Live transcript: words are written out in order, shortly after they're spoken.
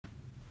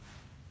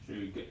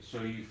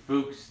show you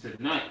folks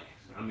tonight.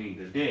 I mean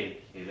today.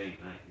 It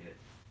ain't night yet.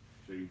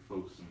 Show you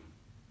folks some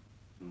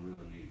real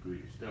nitty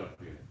gritty stuff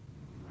here.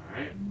 All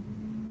right.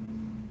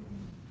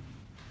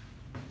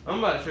 I'm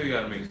about to show you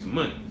how to make some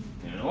money.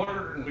 And in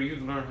order for you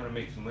to learn how to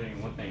make some money,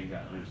 one thing you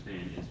got to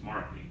understand is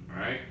marketing. All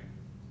right.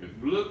 If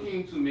you're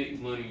looking to make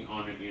money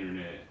on the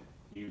internet,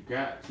 you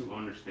got to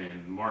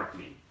understand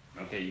marketing.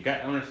 Okay, you got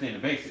to understand the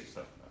basic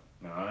stuff.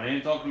 Now, I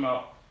ain't talking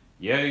about,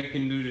 yeah, you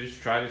can do this,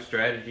 try this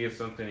strategy or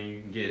something, and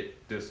you can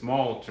get the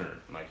small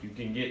term. Like, you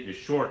can get the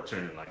short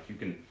term. Like, you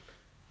can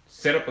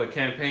set up a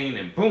campaign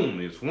and boom,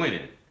 it's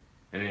winning.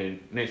 And then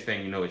next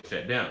thing you know, it's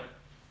shut down.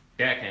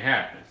 That can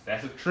happen.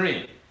 That's a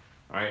trend.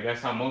 All right,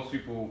 that's how most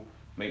people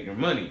make their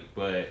money.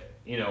 But,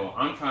 you know,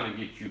 I'm trying to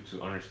get you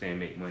to understand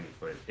make money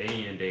for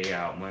day in, day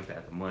out, month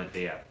after month,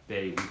 day after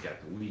day, week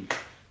after week.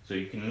 So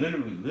you can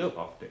literally live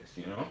off this,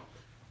 you know?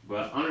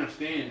 But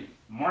understand,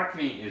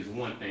 marketing is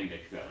one thing that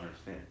you got to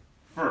understand.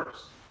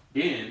 First,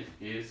 then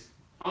is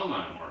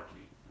online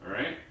marketing, all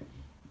right?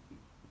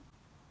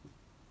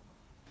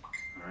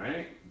 All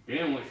right?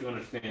 Then once you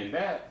understand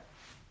that,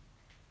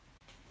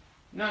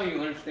 now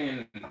you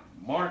understand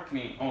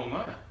marketing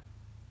online,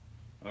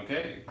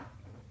 okay?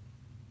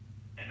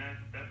 And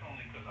that's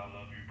only because I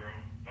love you, bro.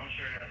 Don't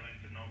share that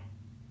link to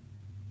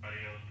nobody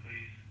else,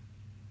 please.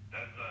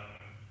 That's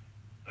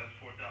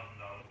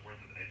 $4,000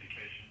 worth of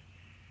education.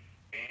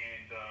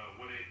 And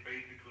what it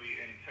basically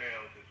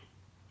entails is.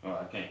 Oh,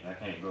 I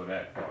can't go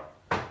that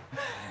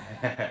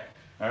far.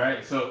 All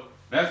right, so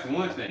that's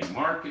one thing,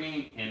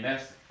 marketing, and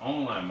that's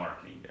online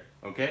marketing there.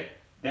 Okay,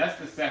 that's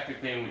the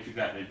second thing what you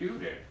got to do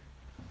there.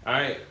 All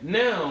right,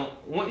 now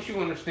once you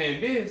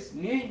understand this,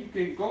 then you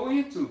can go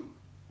into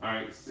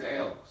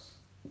sales.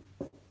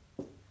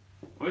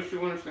 Once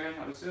you understand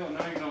how to sell,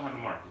 now you know how to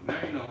market.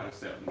 Now you know how to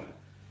sell.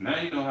 Now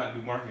you know how to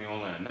do marketing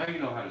online. Now you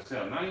know how to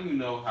sell. Now you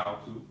know how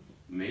to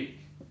make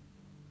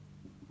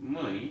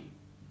money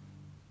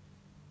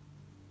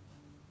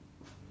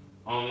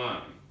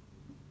online.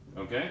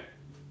 Okay?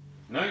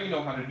 Now you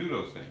know how to do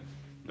those things.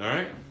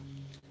 Alright?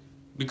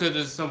 Because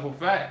it's a simple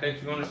fact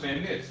that you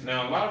understand this.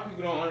 Now a lot of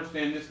people don't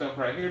understand this stuff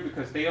right here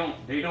because they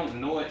don't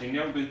know it, they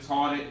never been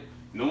taught it,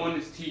 no one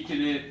is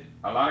teaching it.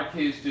 A lot of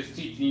kids just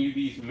teaching you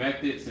these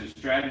methods and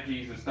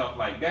strategies and stuff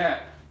like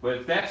that.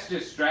 But that's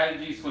just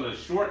strategies for the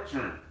short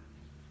term.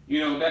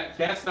 You know,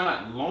 that's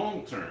not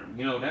long term.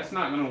 You know, that's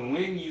not gonna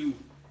win you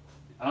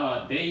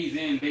days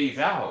in, days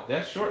out.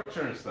 That's short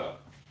term stuff.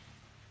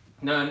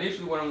 Now,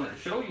 initially, what I want to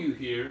show you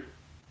here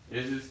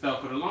is this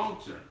stuff for the long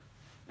term.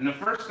 And the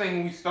first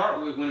thing we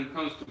start with when it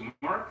comes to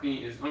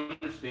marketing is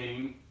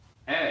understanding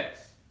ads.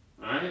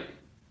 All right.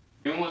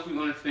 Then once we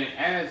understand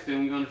ads,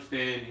 then we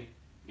understand,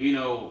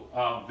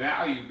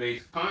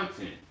 value-based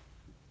content.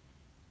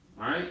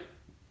 All right.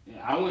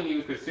 I wouldn't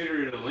even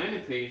consider it a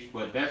landing page,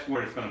 but that's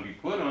where it's going to be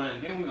put on.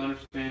 And then we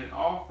understand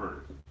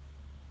offers.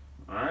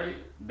 All right.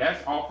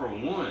 That's offer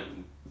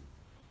one.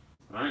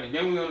 All right. And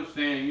then we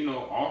understand,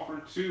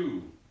 offer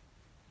two.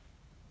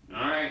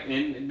 All right,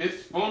 and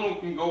this funnel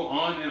can go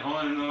on and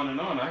on and on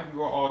and on. I can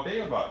go all day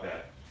about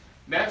that.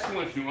 That's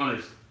once you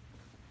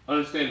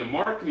understand the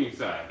marketing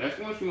side. That's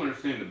once you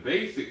understand the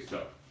basic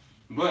stuff.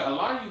 But a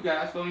lot of you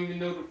guys don't even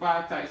know the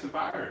 5 types of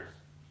buyers.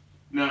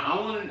 Now, I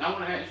want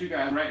to ask you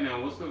guys right now,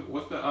 what's the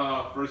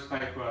first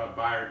type of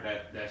buyer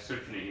that's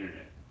searching the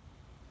internet?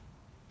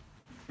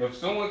 If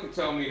someone could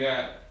tell me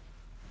that,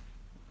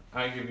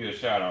 I'd give you a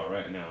shout out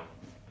right now.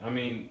 I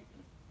mean,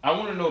 I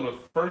want to know the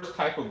first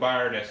type of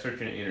buyer that's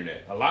searching the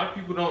internet. A lot of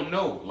people don't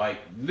know. Like,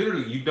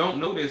 literally, you don't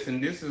know this,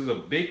 and this is a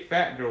big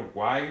factor of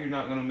why you're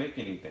not going to make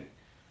anything.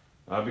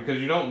 Because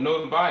you don't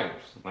know the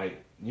buyers.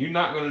 Like, you're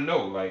not going to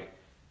know. Like,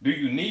 do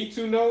you need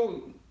to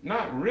know?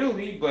 Not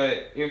really,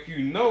 but if you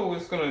know,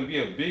 it's going to be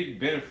a big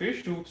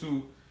beneficial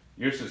to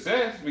your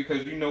success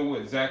because you know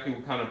exactly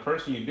what kind of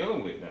person you're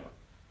dealing with now.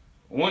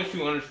 Once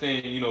you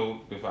understand,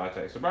 the 5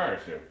 types of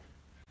buyers here.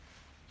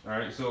 All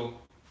right, so,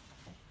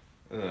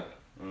 I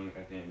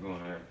can't go on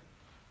that.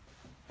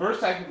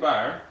 First type of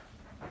buyer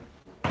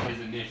is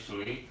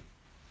initially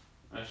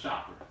a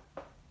shopper.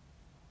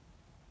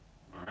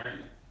 Alright?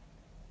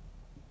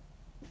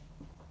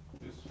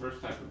 This is the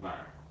first type of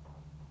buyer.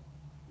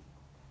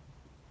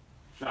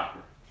 Shopper.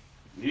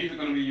 These are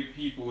going to be your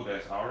people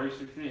that's already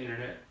searching the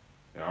internet.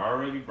 They're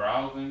already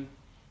browsing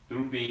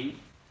through Bing.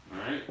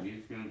 Alright? These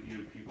are going to be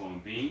the people on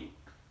Bing.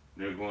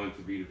 They're going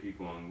to be the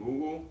people on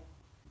Google.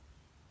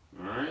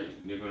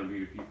 Alright? They're going to be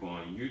the people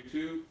on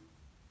YouTube.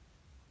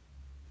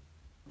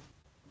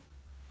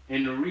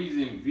 And the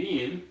reason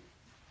being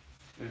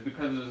is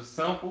because of the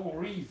simple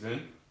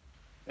reason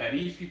that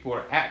these people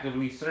are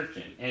actively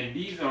searching. And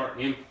these are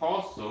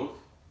impulsive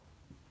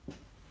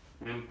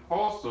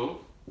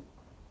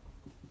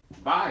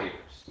buyers.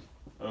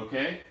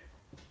 Okay?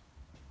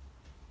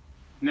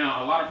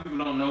 Now, a lot of people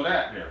don't know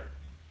that there.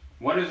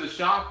 What is a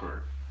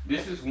shopper?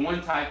 This is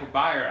one type of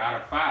buyer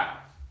out of 5.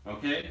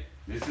 Okay?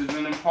 This is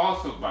an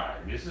impulsive buyer.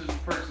 This is a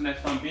person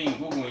that's on Bing,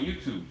 Google, and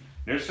YouTube.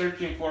 They're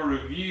searching for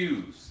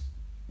reviews.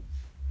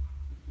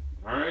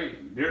 All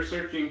right, they're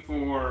searching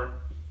for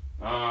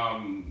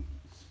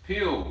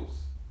pills,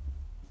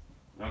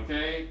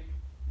 okay,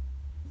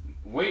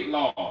 weight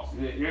loss.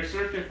 They're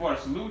searching for a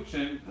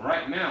solution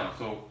right now.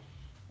 So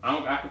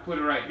I can put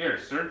it right there.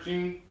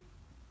 Searching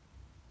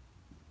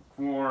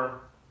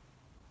for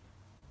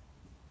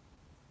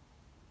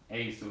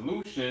a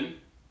solution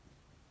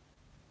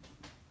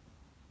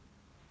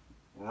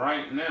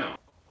right now.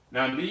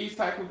 Now these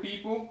type of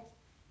people,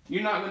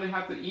 you're not going to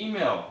have to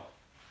email.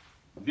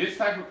 This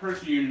type of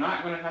person, you're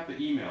not going to have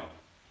to email.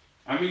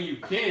 I mean, you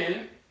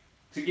can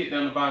to get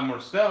them to buy more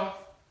stuff,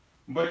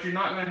 but you're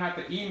not going to have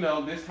to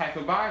email this type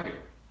of buyer.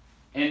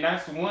 And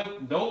that's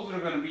one, those are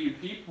going to be the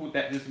people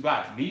that just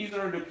buy. These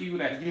are the people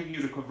that give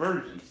you the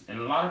conversions. And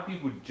a lot of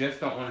people just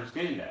don't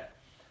understand that.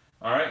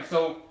 All right,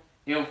 so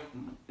if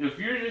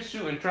you're just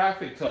shooting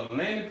traffic to a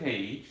landing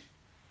page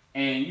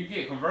and you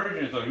get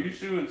conversions, or you're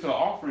shooting to an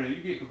offer and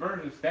you get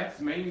conversions, that's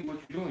mainly what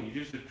you're doing.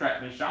 You're just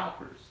attracting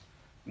shoppers.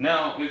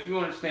 Now, if you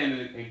understand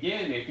it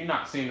again, if you're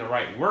not saying the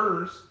right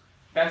words,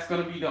 that's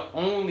going to be the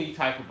only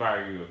type of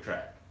buyer you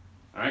attract.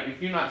 All right,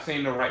 if you're not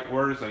saying the right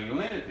words on your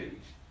landing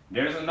page,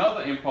 there's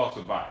another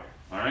impulsive buyer.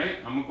 All right,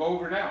 I'm gonna go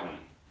over that one.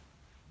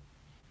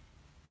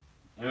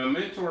 And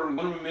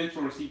one of my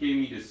mentors, he gave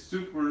me this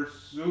super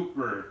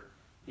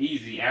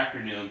easy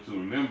acronym to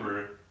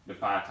remember the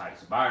 5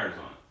 types of buyers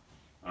on.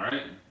 All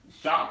right,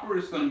 shopper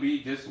is going to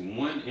be just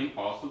one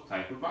impulsive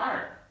type of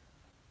buyer.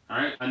 All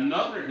right,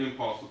 another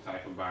impulsive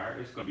type of buyer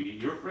is going to be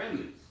your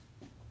friendlies.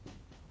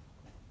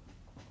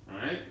 All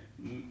right,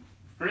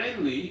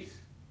 friendlies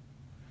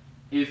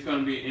is going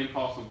to be an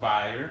impulsive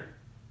buyer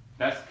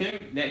that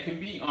can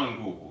be on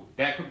Google,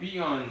 that could be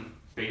on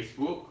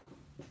Facebook,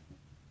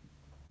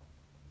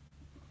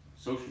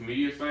 social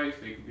media sites.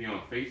 They could be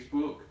on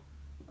Facebook,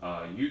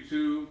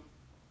 YouTube,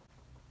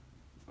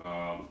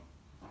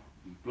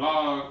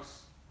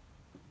 blogs.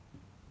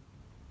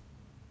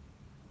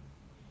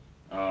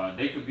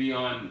 They could be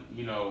on,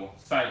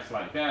 sites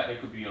like that. They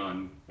could be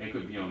on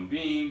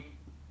Beam.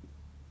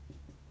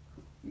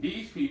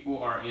 These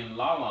people are in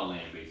La La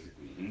Land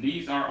basically, and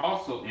these are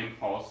also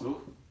impulsive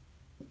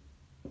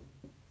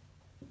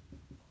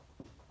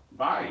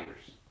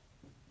buyers.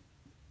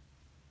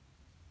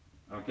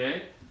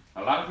 Okay,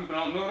 a lot of people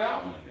don't know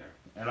that one there.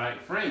 And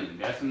like friendly,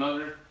 that's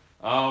another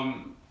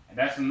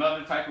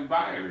type of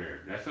buyer there.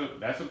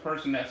 That's a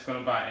person that's going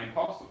to buy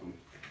impulsively.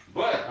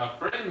 But a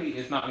friendly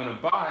is not going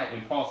to buy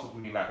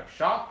impulsively like a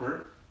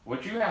shopper.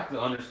 What you have to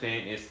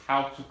understand is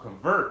how to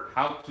convert,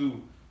 how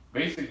to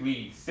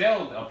basically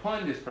sell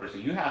upon this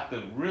person. You have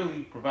to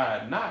really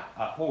provide not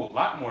a whole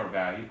lot more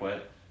value,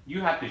 but you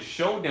have to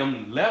show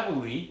them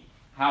levelly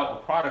how a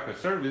product or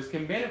service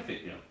can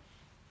benefit them.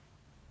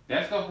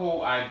 That's the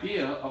whole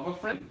idea of a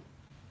friendly.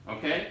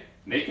 Okay?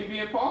 They can be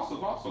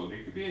impulsive also.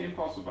 They could be an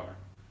impulsive buyer.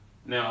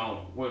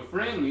 Now, with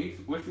friendlies,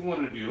 what you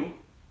want to do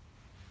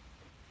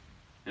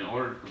in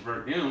order to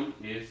convert them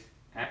is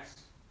ask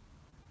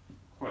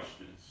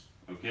questions.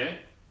 Okay?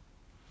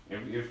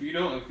 If you're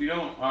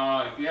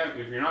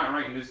not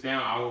writing this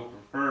down, I would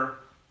prefer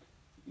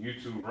you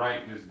to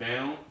write this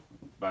down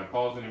by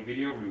pausing the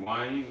video,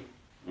 rewinding,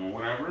 or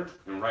whatever,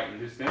 and writing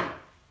this down.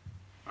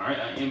 All right,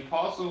 an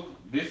impulsive.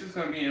 This is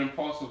going to be an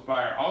impulsive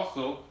buyer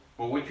also,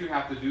 but what you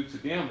have to do to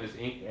them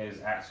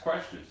is ask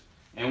questions.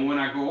 And when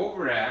I go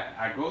over that,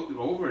 I go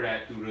over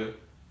that through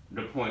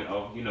the point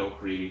of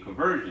creating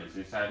conversions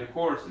inside the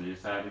course and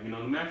inside the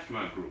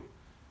mastermind group.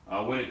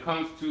 When it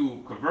comes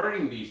to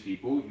converting these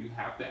people, you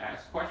have to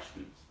ask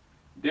questions.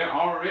 They're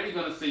already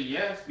going to say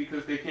yes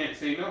because they can't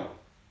say no.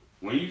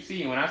 When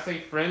I say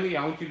friendly,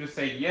 I want you to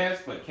say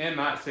yes, but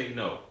cannot say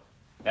no.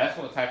 That's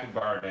what type of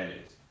buyer that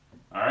is.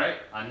 All right.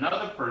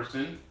 Another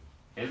person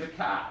is a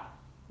cow.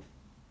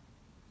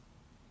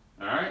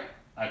 All right.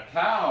 A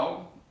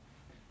cow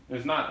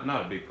is not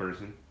a big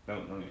person.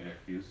 Don't get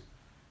confused.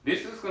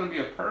 This is going to be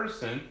a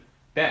person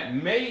that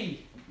may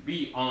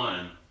be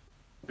on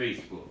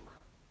Facebook.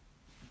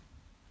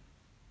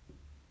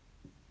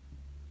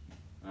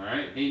 All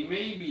right. They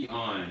may be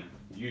on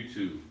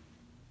YouTube.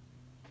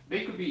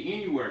 They could be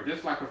anywhere,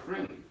 just like a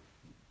friendly.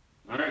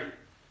 All right.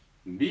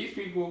 These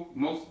people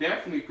most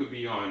definitely could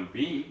be on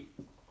Beam.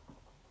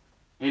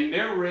 And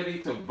they're ready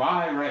to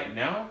buy right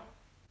now,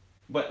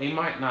 but they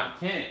might not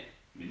can't.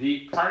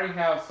 They probably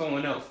have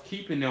someone else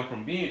keeping them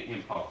from being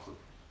impulsive.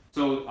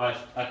 So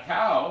a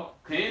cow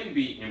can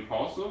be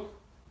impulsive,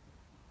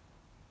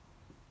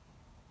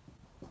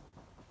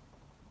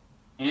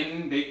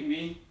 and they can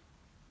be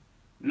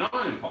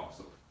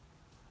non-impulsive.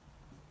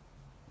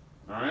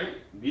 All right,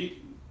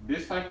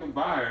 this type of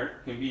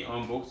buyer can be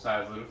on both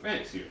sides of the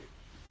fence here.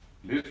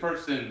 This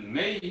person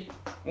may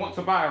want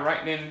to buy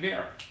right then and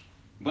there,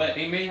 but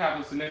they may have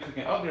a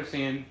significant other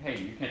saying, "Hey,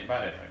 you can't buy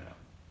that right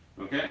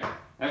now." Okay,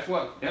 that's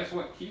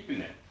what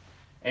keeping it.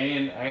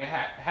 And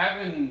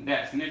having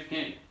that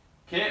significant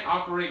can't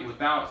operate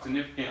without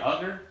significant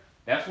other.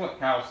 That's what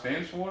COW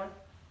stands for.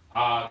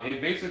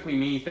 It basically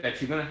means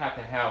that you're gonna have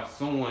to have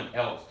someone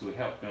else to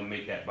help them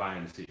make that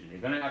buying decision. They're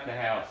gonna have to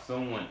have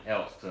someone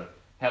else to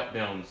help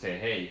them say,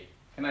 "Hey,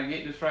 Can I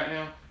get this right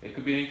now? It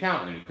could be an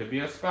accountant. It could be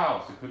a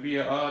spouse. It could be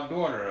a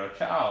daughter, a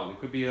child. It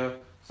could be a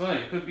son.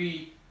 It could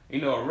be,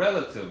 a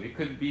relative. It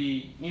could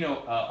be,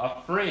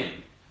 a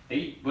friend.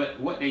 But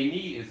what they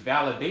need is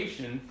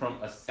validation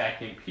from a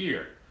second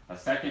peer, a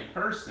second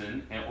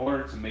person, in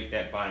order to make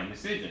that buying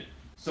decision.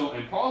 So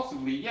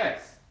impulsively,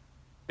 yes,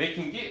 they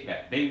can get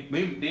that. They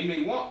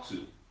may want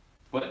to,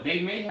 but they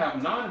may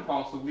have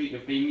non-impulsively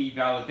if they need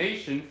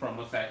validation from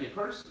a second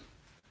person.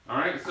 All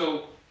right,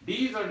 so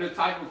these are the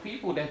type of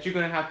people that you're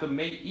going to have to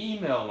make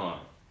email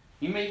on.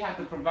 You may have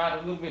to provide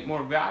a little bit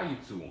more value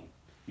to them.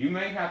 You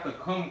may have to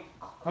come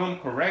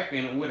correct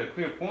and with a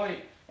clear point,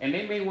 and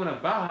they may want to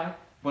buy,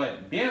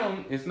 but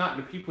them is not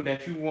the people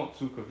that you want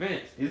to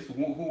convince. It's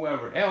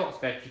whoever else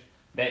that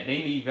they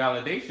need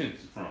validations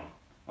from.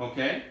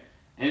 Okay,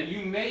 and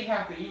you may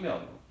have to email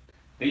them.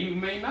 Then you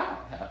may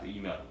not have to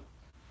email them.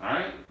 All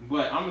right,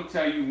 but I'm gonna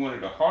tell you one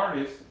of the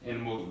hardest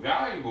and most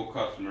valuable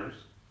customers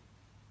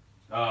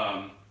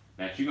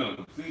that you're gonna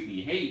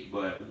completely hate.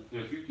 But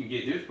if you can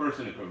get this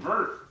person to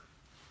convert,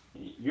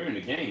 you're in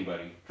the game,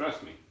 buddy.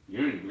 Trust me,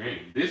 you're in the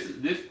game.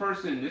 This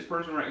person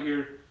right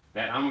here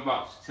that I'm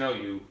about to tell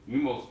you, you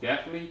most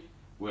definitely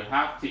will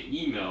have to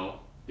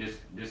email this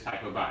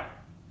type of buyer.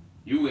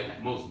 You would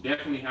most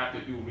definitely have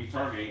to do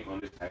retargeting on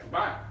this type of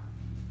buyer.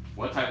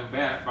 What type of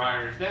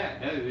buyer is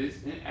that? That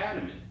is an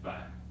adamant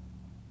buyer.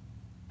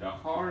 The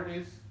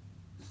hardest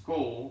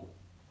skull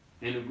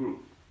in the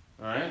group.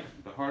 Alright?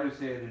 The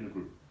hardest head in the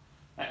group.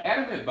 An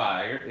adamant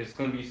buyer is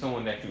going to be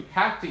someone that you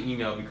have to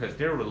email because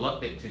they're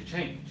reluctant to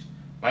change.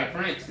 Like,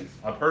 for instance,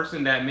 a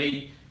person that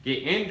may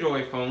get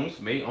Android phones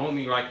may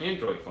only like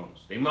Android phones.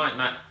 They might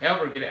not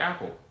ever get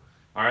Apple.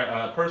 Alright?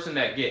 A person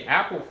that get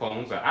Apple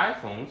phones or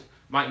iPhones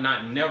might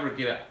not never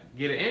get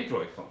an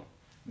Android phone.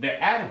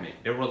 They're adamant.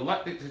 They're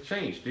reluctant to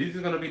change. These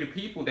are going to be the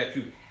people that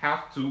you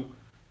have to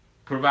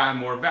provide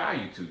more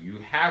value to. You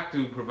have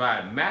to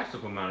provide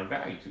massive amount of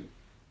value to.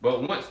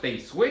 But once they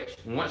switch,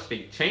 once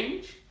they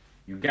change,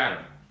 you got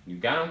them. You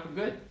got them for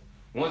good.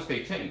 Once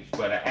they change.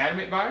 But an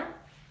adamant buyer,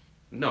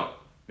 no.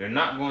 They're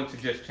not going to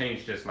just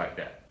change just like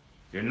that.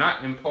 They're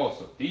not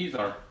impulsive. These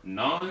are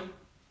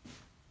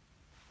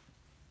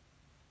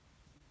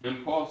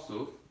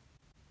non-impulsive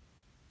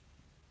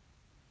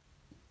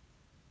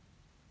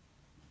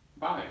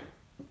buyer.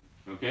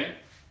 Okay?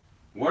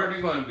 Where are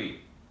they going to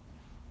be?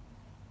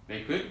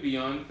 They could be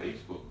on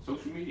Facebook,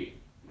 social media.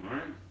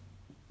 Alright?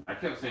 I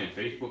kept saying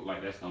Facebook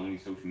like that's the only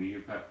social media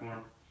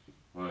platform.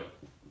 But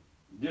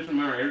just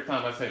remember, every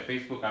time I say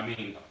Facebook, I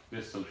mean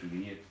this social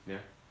media.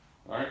 Yeah.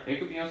 Alright? They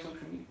could be on social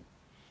media.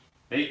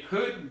 They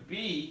could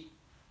be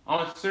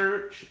on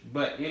search,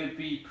 but it'd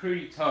be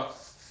pretty tough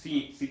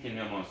seeking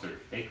them on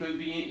search. They could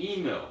be in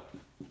email.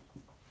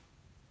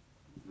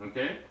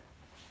 Okay?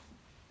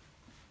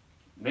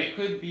 They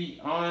could be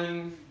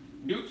on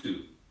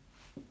YouTube.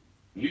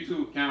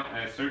 YouTube count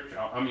as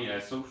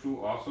as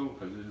social also,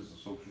 because it is a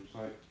social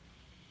site.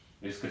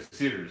 It's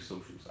considered a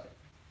social site.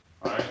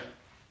 Alright?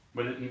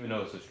 But even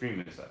though it's a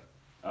streaming site.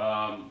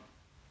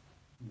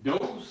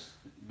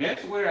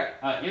 That's where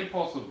an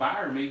impulsive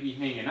buyer may be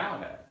hanging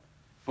out at.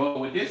 But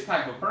with this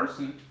type of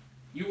person,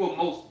 you will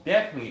most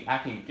definitely, I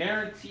can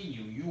guarantee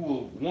you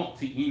will want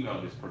to email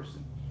this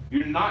person.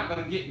 You're not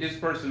going to get this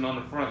person on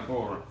the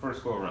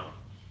first go around.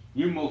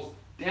 You most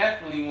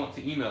definitely want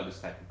to email this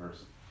type of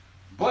person.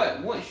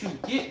 But once you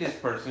get this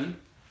person,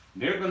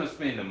 they're going to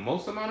spend the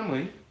most amount of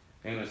money,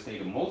 they're going to stay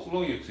the most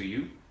loyal to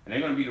you, and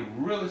they're going to be the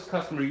realest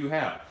customer you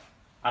have.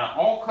 Out of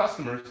all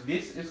customers,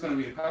 this is going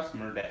to be the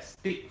customer that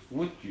sticks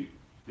with you.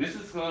 This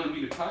is going to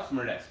be the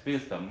customer that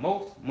spends the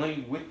most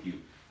money with you.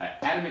 An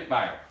adamant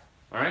buyer.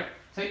 Alright?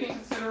 Take in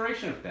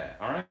consideration of that.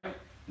 Alright?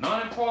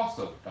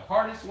 Non-impulsive. The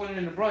hardest one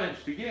in the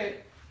bunch to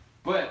get,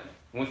 but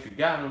once you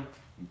got them,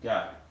 you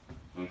got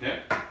it.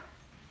 Okay?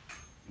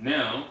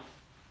 Now,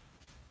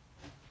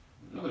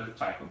 another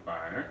type of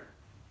buyer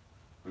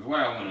is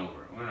what I went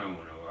over.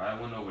 I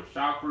went over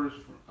shoppers,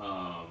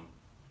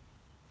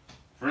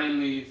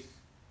 friendlies,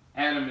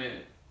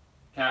 adamant,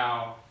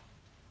 cow.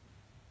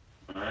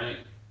 Alright?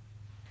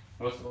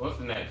 What's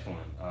the next one?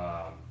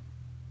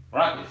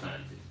 Rocket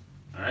scientist.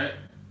 Alright?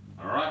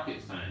 A rocket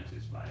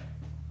scientist buyer.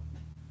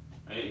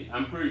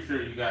 I'm pretty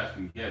sure you guys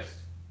can guess,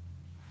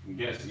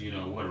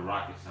 what a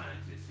rocket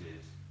scientist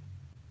is.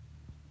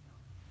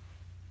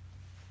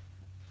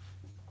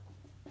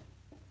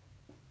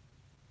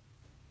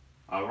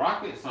 A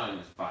rocket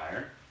science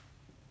buyer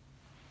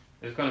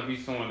is going to be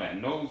someone that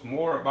knows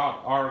more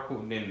about the article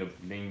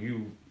than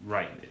you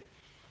writing it.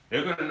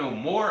 They're going to know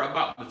more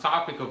about the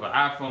topic of an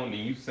iPhone than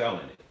you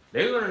selling it.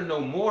 They're going to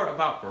know more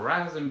about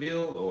Verizon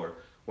bill or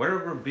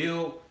whatever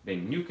bill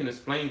than you can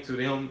explain to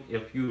them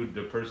if you're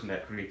the person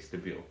that creates the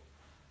bill.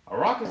 A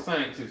rocket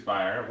scientist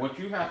buyer, what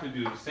you have to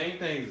do, the same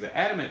thing as an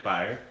adamant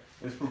buyer,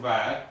 is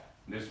provide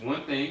this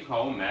one thing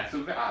called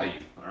massive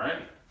value.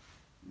 Alright?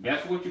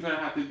 That's what you're going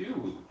to have to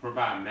do,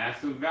 provide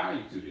massive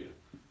value to them.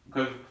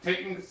 Because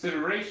taking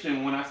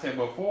consideration, when I said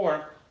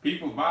before,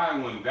 people buy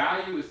when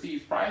value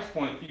exceeds price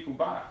point, people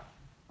buy.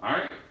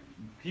 Alright?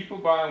 People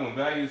buy when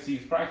value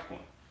exceeds price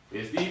point.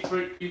 Is these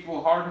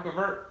people hard to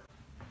convert?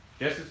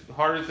 Just as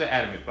hard as the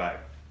adamant buyer.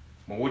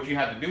 But what you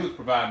have to do is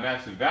provide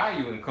massive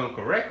value and come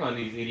correct on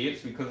these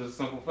idiots because of the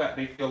simple fact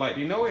they feel like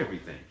they know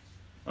everything.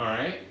 All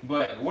right,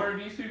 but where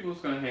these people is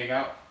going to hang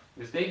out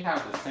is they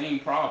have the same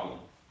problem.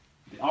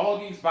 All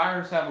these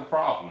buyers have a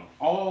problem.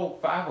 All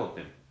five of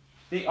them,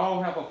 they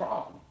all have a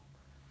problem.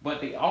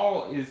 But they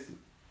all is.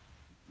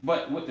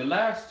 But with the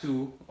last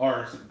two,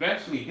 or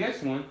especially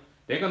this one,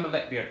 they're going to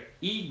let their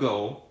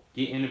ego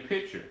get in the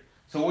picture.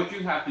 So what you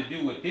have to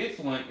do with this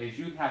one is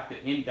you have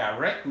to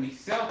indirectly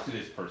sell to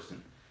this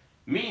person,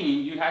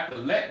 meaning you have to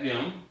let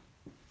them.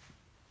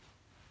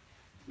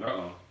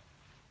 Uh-oh.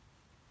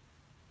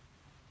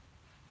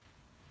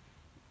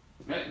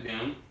 Let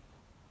them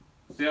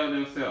sell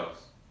themselves.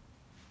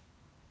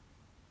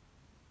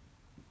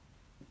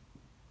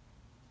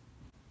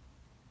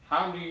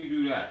 How do you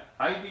do that?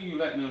 How do you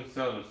let them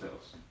sell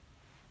themselves?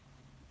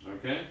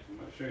 Okay, I'm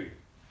gonna show you.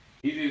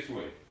 Easiest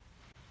way.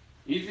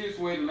 Easiest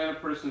way to let a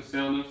person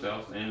sell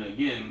themselves, and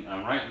again,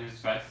 I'm writing as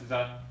fast as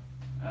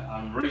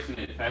I'm racing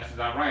it as fast as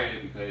I write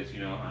it because I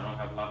don't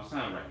have a lot of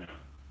time right now.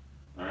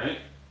 All right.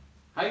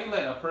 How do you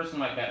let a person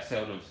like that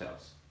sell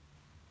themselves?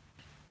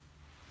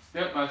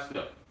 Step by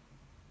step.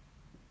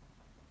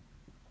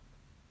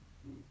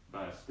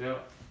 By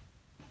step.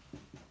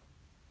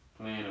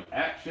 Plan of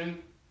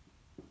action.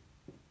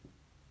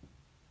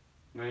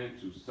 Plan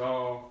to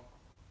solve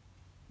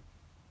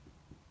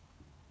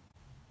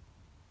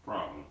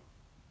problem.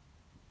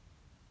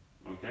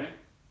 Okay?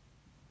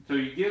 So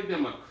you give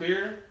them a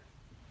clear,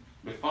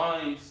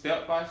 defined,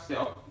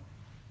 step-by-step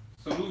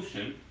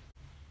solution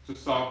to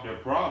solve their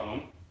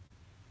problem.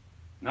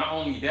 Not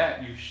only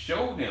that, you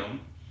show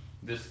them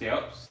the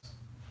steps.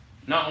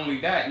 Not only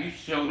that, you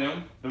show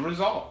them the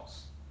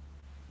results.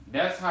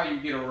 That's how you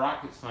get a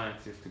rocket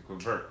scientist to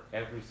convert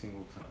every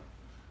single time.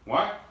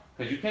 Why?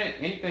 Because you can't,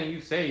 anything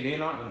you say, they're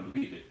not going to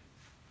believe it.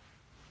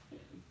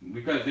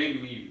 Because they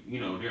believe,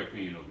 their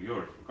opinion over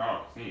yours,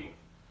 regardless, anyway.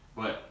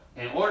 But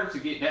in order to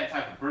get that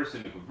type of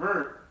person to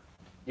convert,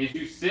 is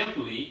you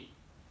simply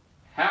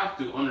have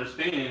to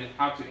understand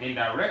how to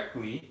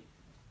indirectly,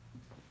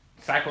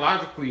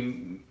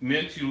 psychologically,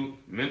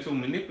 mental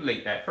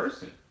manipulate that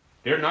person.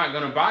 They're not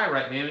going to buy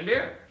right then and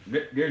there.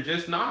 They're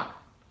just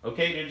not.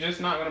 Okay? They're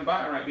just not going to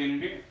buy right then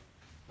and there.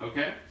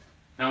 Okay?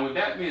 Now, with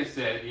that being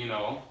said,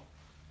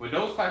 with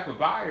those type of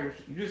buyers,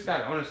 you just got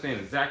to understand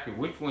exactly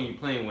which one you're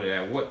playing with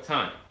at what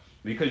time.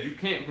 Because you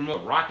can't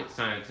promote rocket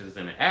scientists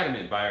and an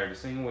adamant buyer the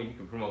same way you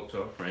can promote to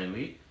a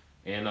friendly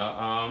and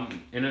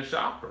a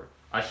shopper.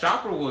 A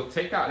shopper will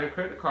take out their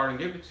credit card and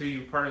give it to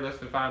you probably less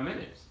than 5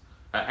 minutes.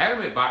 An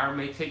adamant buyer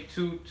may take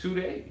two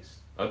days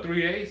or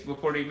 3 days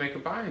before they make a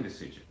buying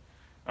decision.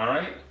 All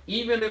right?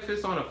 Even if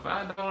it's on a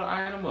 $5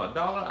 item or a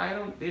dollar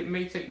item, it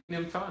may take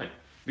them time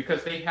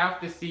because they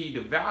have to see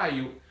the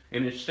value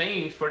in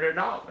exchange for their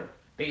dollar.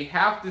 They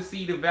have to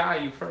see the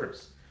value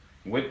first.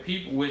 With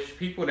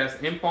people that's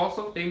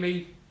impulsive, they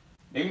may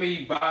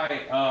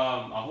buy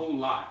a whole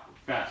lot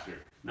faster.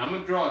 Now I'm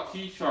gonna draw a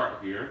T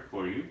chart here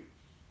for you,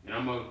 and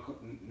I'm gonna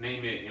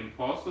name it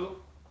impulsive.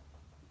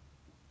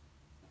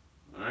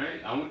 All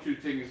right, I want you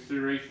to take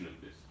consideration of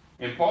this.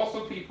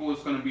 Impulsive people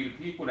is gonna be the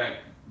people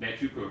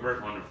that you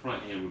convert on the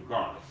front end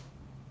regardless,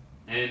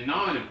 and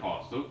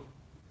non-impulsive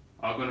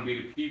are gonna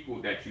be the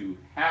people that you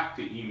have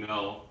to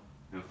email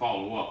and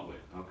follow up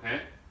with.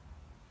 Okay.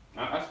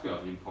 I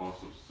spelled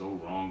impulsive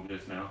so wrong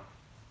just now.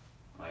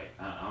 Like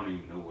I don't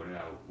even know what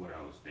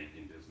I was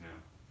thinking just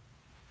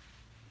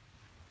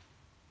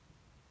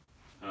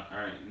now. All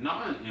right,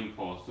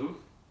 non-impulsive.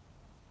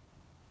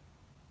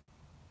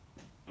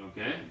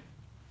 Okay.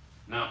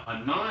 Now a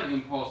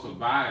non-impulsive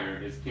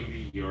buyer can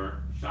be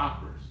your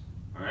shoppers.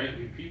 All right,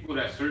 the people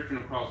that searching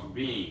across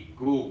Bing,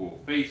 Google,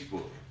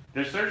 Facebook.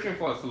 They're searching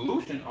for a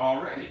solution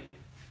already.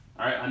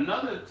 All right,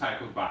 another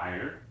type of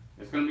buyer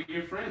is going to be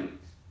your friends.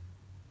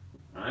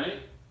 Alright?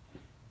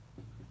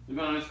 You're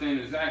gonna understand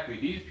exactly.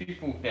 These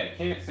people that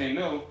can't say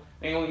no,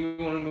 they you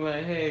wanna be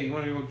like, hey, you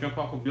wanna go jump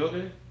off a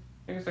building?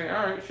 They can say,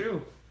 alright,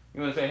 shoot.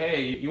 You wanna say,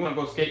 hey, you wanna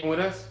go skating with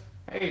us?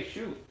 Hey,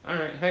 shoot.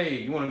 Alright, hey,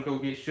 you wanna go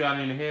get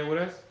shot in the head with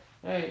us?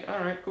 Hey,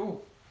 alright,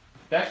 cool.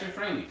 That's your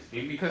friendlies.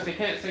 Because they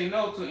can't say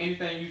no to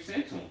anything you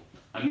send to them.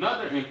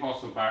 Another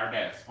impulsive buyer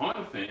that's on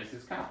the fence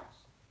is cows.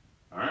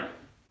 Alright?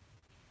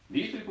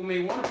 These people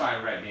may want to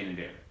buy right then and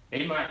there.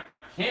 They might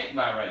can't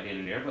buy right then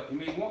and there, but they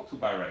may want to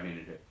buy right then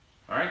and there.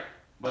 All right?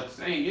 But the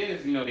thing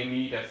is, they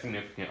need that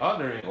significant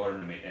other in order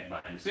to make that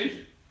buying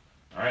decision.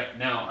 All right?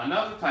 Now,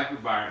 another type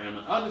of buyer on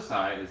the other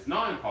side is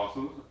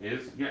non-impulsive,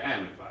 is your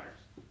adamant buyers.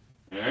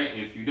 All right?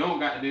 If you don't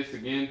got this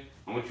again,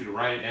 I want you to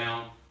write it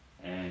down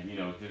and,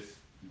 just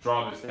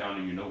draw this down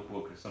in your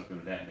notebook or something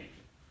of that nature.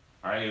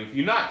 All right? If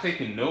you're not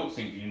taking notes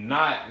and you're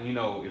not,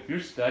 if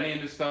you're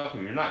studying this stuff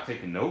and you're not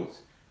taking notes,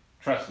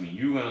 trust me,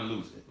 you're gonna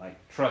lose it. Like,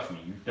 trust me,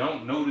 you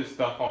don't know this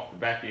stuff off the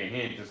back of your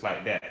head just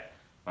like that.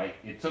 Like,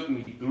 it took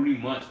me 3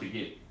 months to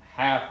get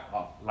half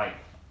of, like,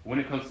 when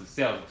it comes to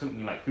sales, it took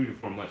me like 3 to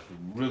 4 months to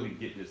really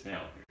get this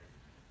down here.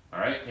 All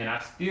right, and I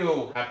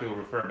still have to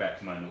refer back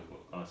to my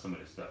notebook on some of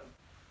this stuff.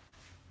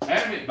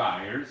 Adamant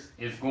buyers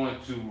is going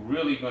to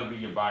be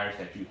your buyers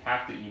that you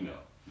have to email.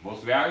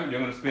 Most value, they're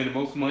going to spend the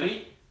most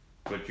money,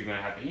 but you're going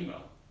to have to email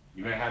them.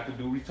 You're going to have to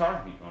do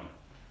retargeting on it.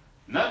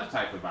 Another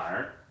type of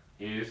buyer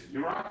is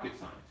your rocket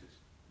scientist.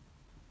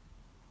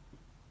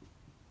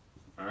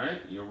 All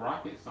right, your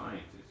rocket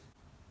scientist.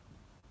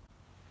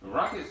 A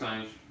rocket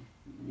science,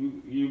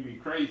 you'd be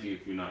crazy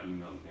if you're not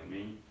emailing them. I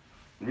mean,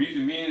 the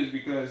reason being is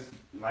because,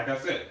 like I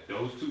said,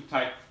 those two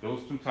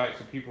types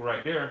of people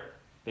right there,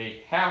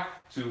 they have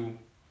to,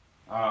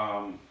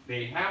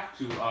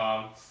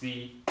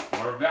 see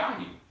more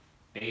value.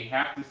 They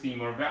have to see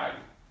more value.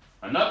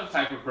 Another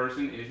type of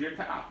person is your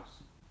cows.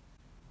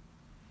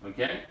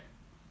 Okay,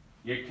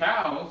 your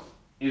cows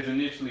is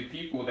initially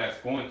people that's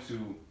going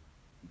to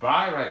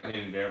buy right then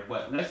and there,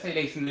 but let's say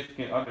they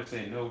significant other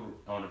say no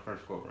on the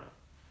first go round.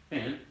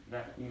 Then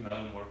that email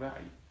them more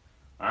value.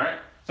 Alright?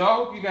 So I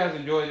hope you guys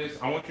enjoy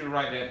this. I want you to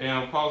write that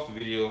down, pause the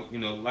video,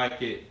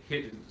 like it,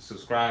 hit the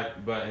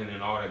subscribe button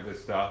and all that good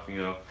stuff.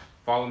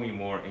 Follow me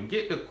more and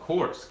get the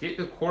course. Get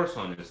the course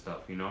on this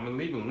stuff. I'm gonna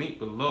leave a link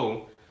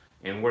below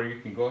and where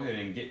you can go ahead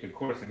and get the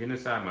course and get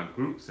inside my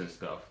groups and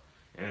stuff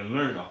and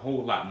learn a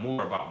whole lot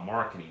more about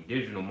marketing,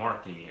 digital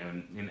marketing,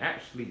 and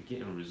actually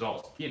getting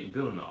results,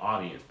 building an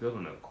audience,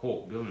 building a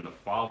cult, building a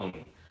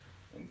following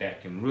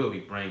that can really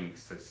bring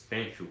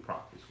substantial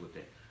profits with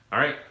it. All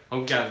right,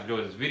 hope you guys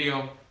enjoyed this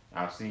video.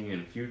 I'll see you in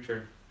the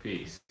future.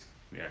 Peace.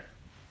 Yeah.